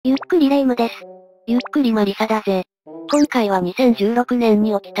ゆっくりレ夢ムです。ゆっくりマリサだぜ。今回は2016年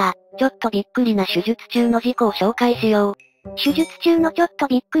に起きた、ちょっとびっくりな手術中の事故を紹介しよう。手術中のちょっと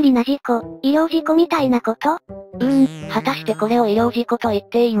びっくりな事故、医療事故みたいなこと？果たしてこれを医療事故と言っ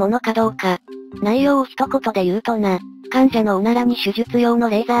ていいものかどうか。内容を一言で言うとな、患者のおならに手術用の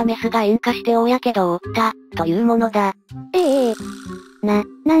レーザーメスが引火して大やけどを負った、というものだ。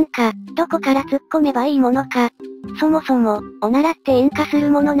なんか、どこから突っ込めばいいものか。そもそも、おならって引火する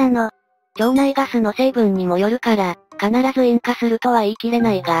ものなの？腸内ガスの成分にもよるから、必ず引火するとは言い切れ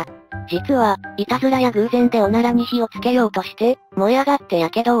ないが、実は、いたずらや偶然でおならに火をつけようとして、燃え上がって火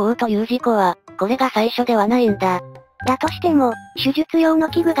傷を負うという事故は、これが最初ではないんだ。だとしても、手術用の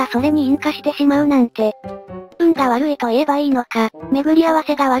器具がそれに引火してしまうなんて、運が悪いと言えばいいのか、巡り合わ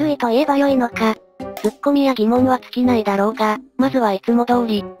せが悪いと言えば良いのか。ツッコミや疑問は尽きないだろうが、まずはいつも通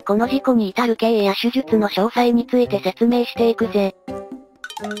り、この事故に至る経緯や手術の詳細について説明していくぜ。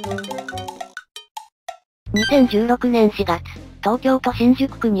2016年4月、東京都新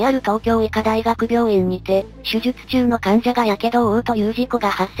宿区にある東京医科大学病院にて、手術中の患者が火傷を負うという事故が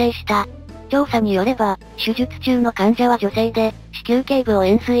発生した。調査によれば、手術中の患者は女性で、子宮頸部を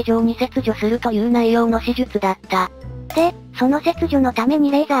円錐状に切除するという内容の手術だった。で、その切除のために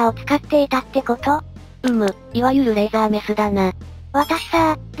レーザーを使っていたってこと？いわゆるレーザーメスだな。私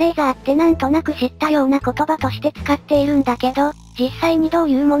さ、レーザーってなんとなく知ったような言葉として使っているんだけど、実際にどう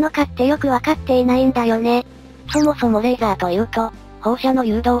いうものかってよくわかっていないんだよね。そもそもレーザーというと、放射の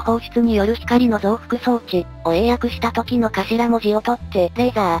誘導放出による光の増幅装置を英訳した時の頭文字を取ってレ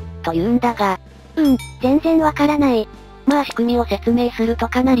ーザーと言うんだが、全然わからない。まあ仕組みを説明すると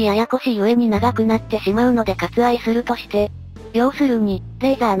かなりややこしい上に長くなってしまうので割愛するとして、要するに、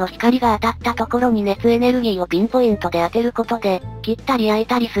レーザーの光が当たったところに熱エネルギーをピンポイントで当てることで、切ったり焼い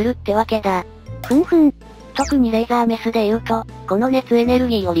たりするってわけだ。特にレーザーメスで言うと、この熱エネル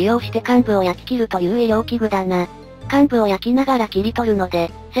ギーを利用して患部を焼き切るという医療器具だな。患部を焼きながら切り取るの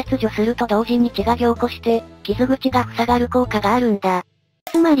で、切除すると同時に血が凝固して、傷口が塞がる効果があるんだ。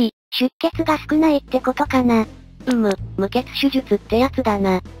つまり、出血が少ないってことかな。無血手術ってやつだ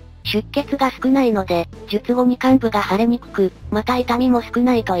な。出血が少ないので、術後に患部が腫れにくく、また痛みも少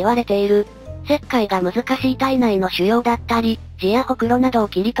ないと言われている。切開が難しい体内の腫瘍だったり、痔やほくろなどを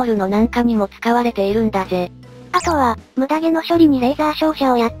切り取るのなんかにも使われているんだぜ。あとは、無駄毛の処理にレーザー照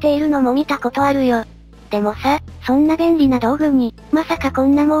射をやっているのも見たことあるよ。でもさ、そんな便利な道具に、まさかこ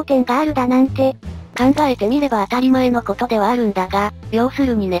んな盲点があるだなんて。考えてみれば当たり前のことではあるんだが、要す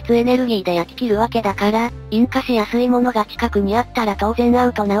るに熱エネルギーで焼き切るわけだから、引火しやすいものが近くにあったら当然ア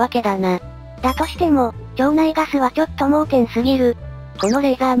ウトなわけだな。だとしても、腸内ガスはちょっと盲点すぎる。この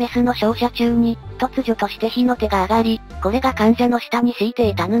レーザーメスの照射中に、突如として火の手が上がり、これが患者の下に敷いて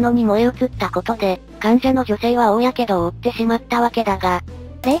いた布に燃え移ったことで、患者の女性は大やけどを負ってしまったわけだが、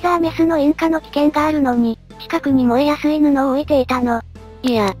レーザーメスの引火の危険があるのに、近くに燃えやすい布を置いていたの。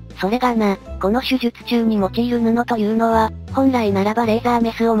いや、それがな、この手術中に用いる布というのは、本来ならばレーザー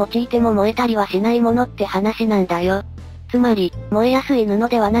メスを用いても燃えたりはしないものって話なんだよ。つまり、燃えやすい布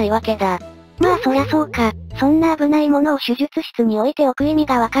ではないわけだ。まあそりゃそうか、そんな危ないものを手術室に置いておく意味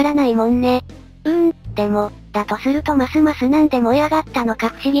がわからないもんね。でも、だとするとますますなんで燃え上がったのか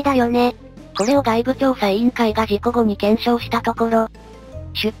不思議だよね。これを外部調査委員会が事故後に検証したところ、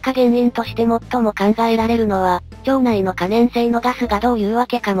出火原因として最も考えられるのは、腸内の可燃性のガスがどういうわ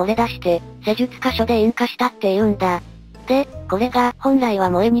けか漏れ出して、施術箇所で引火したって言うんだ。で、これが本来は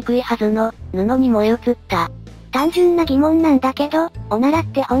燃えにくいはずの布に燃え移った。単純な疑問なんだけど、おならっ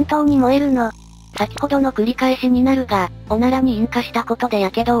て本当に燃えるの？先ほどの繰り返しになるが、おならに引火したことで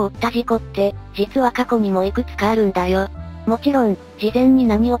火傷を負った事故って、実は過去にもいくつかあるんだよ。もちろん、事前に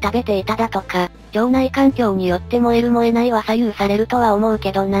何を食べていただとか、腸内環境によって燃える燃えないは左右されるとは思う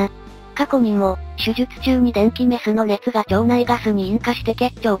けどな。過去にも、手術中に電気メスの熱が腸内ガスに引火して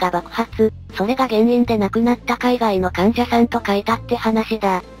結腸が爆発、それが原因で亡くなった海外の患者さんと書いたって話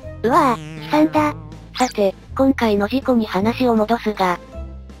だ。うわぁ、悲惨だ。さて、今回の事故に話を戻すが、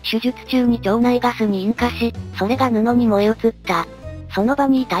手術中に腸内ガスに引火し、それが布に燃え移った。その場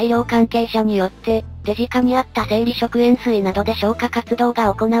にいた医療関係者によって、手近にあった生理食塩水などで消火活動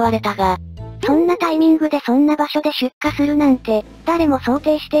が行われたが、そんなタイミングでそんな場所で出火するなんて、誰も想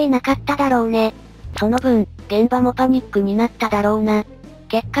定していなかっただろうね。その分、現場もパニックになっただろうな。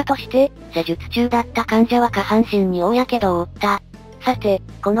結果として、施術中だった患者は下半身に大やけどを負った。さて、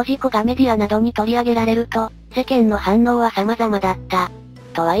この事故がメディアなどに取り上げられると、世間の反応は様々だった。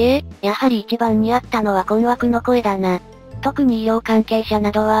とはいえ、やはり一番にあったのは困惑の声だな。特に医療関係者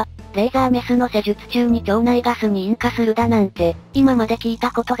などは、レーザーメスの施術中に腸内ガスに引火するだなんて、今まで聞い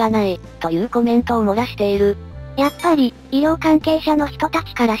たことがない、というコメントを漏らしている。やっぱり、医療関係者の人た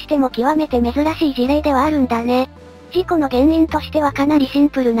ちからしても極めて珍しい事例ではあるんだね。事故の原因としてはかなりシン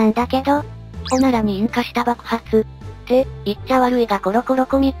プルなんだけど、おならに引火した爆発。って言っちゃ悪いがコロコロ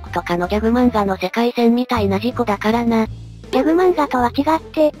コミックとかのギャグ漫画の世界線みたいな事故だからな。ギャグ漫画とは違っ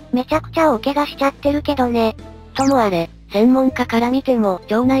て、めちゃくちゃ大怪我しちゃってるけどね。ともあれ、専門家から見ても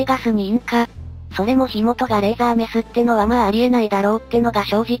腸内ガスに引火。それも火元がレーザーメスってのはまあありえないだろうってのが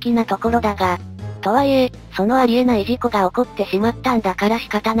正直なところだが。とはいえ、そのありえない事故が起こってしまったんだから仕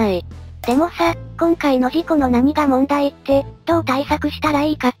方ない。でもさ、今回の事故の何が問題って、どう対策したら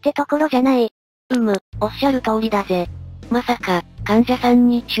いいかってところじゃない。おっしゃる通りだぜ。まさか、患者さん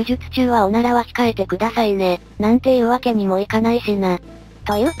に手術中はおならは控えてくださいね、なんていうわけにもいかないしな。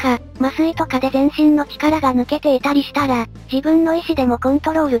というか、麻酔とかで全身の力が抜けていたりしたら、自分の意思でもコン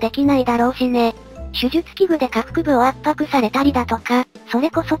トロールできないだろうしね。手術器具で下腹部を圧迫されたりだとか、それ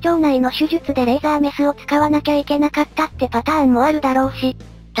こそ腸内の手術でレーザーメスを使わなきゃいけなかったってパターンもあるだろうし。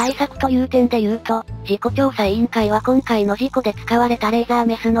対策という点で言うと、事故調査委員会は今回の事故で使われたレーザー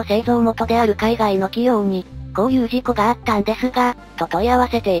メスの製造元である海外の企業に、こういう事故があったんですが、と問い合わ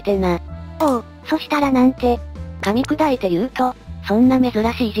せていてな。おう、そしたらなんて。噛み砕いて言うと、そんな珍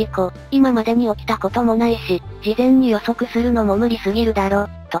しい事故、今までに起きたこともないし、事前に予測するのも無理すぎるだろ、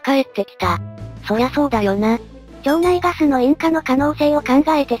と返ってきた。そりゃそうだよな。腸内ガスの引火の可能性を考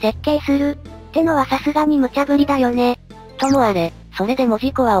えて設計する、ってのはさすがに無茶ぶりだよね。ともあれ、それでも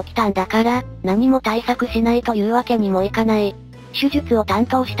事故は起きたんだから、何も対策しないというわけにもいかない。手術を担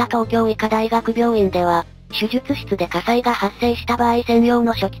当した東京医科大学病院では、手術室で火災が発生した場合専用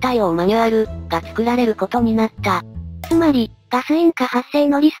の初期対応マニュアルが作られることになった。つまり、ガス引火発生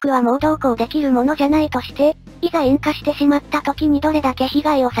のリスクはもう同行できるものじゃないとして、いざ引火してしまった時にどれだけ被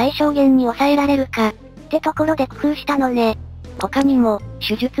害を最小限に抑えられるか、ってところで工夫したのね。他にも、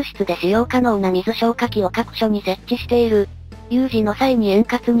手術室で使用可能な水消火器を各所に設置している。有事の際に円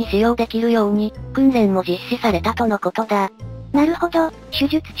滑に使用できるように、訓練も実施されたとのことだ。なるほど、手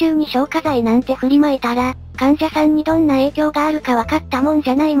術中に消火剤なんて振りまいたら、患者さんにどんな影響があるか分かったもんじ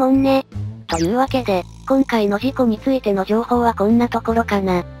ゃないもんね。というわけで、今回の事故についての情報はこんなところか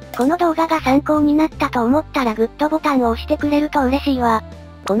な。この動画が参考になったと思ったらグッドボタンを押してくれると嬉しいわ。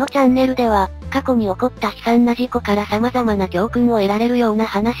このチャンネルでは、過去に起こった悲惨な事故から様々な教訓を得られるような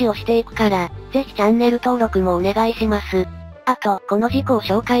話をしていくから、ぜひチャンネル登録もお願いします。あと、この事故を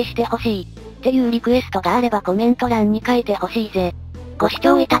紹介してほしい、っていうリクエストがあればコメント欄に書いてほしいぜ。ご視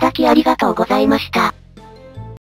聴いただきありがとうございました。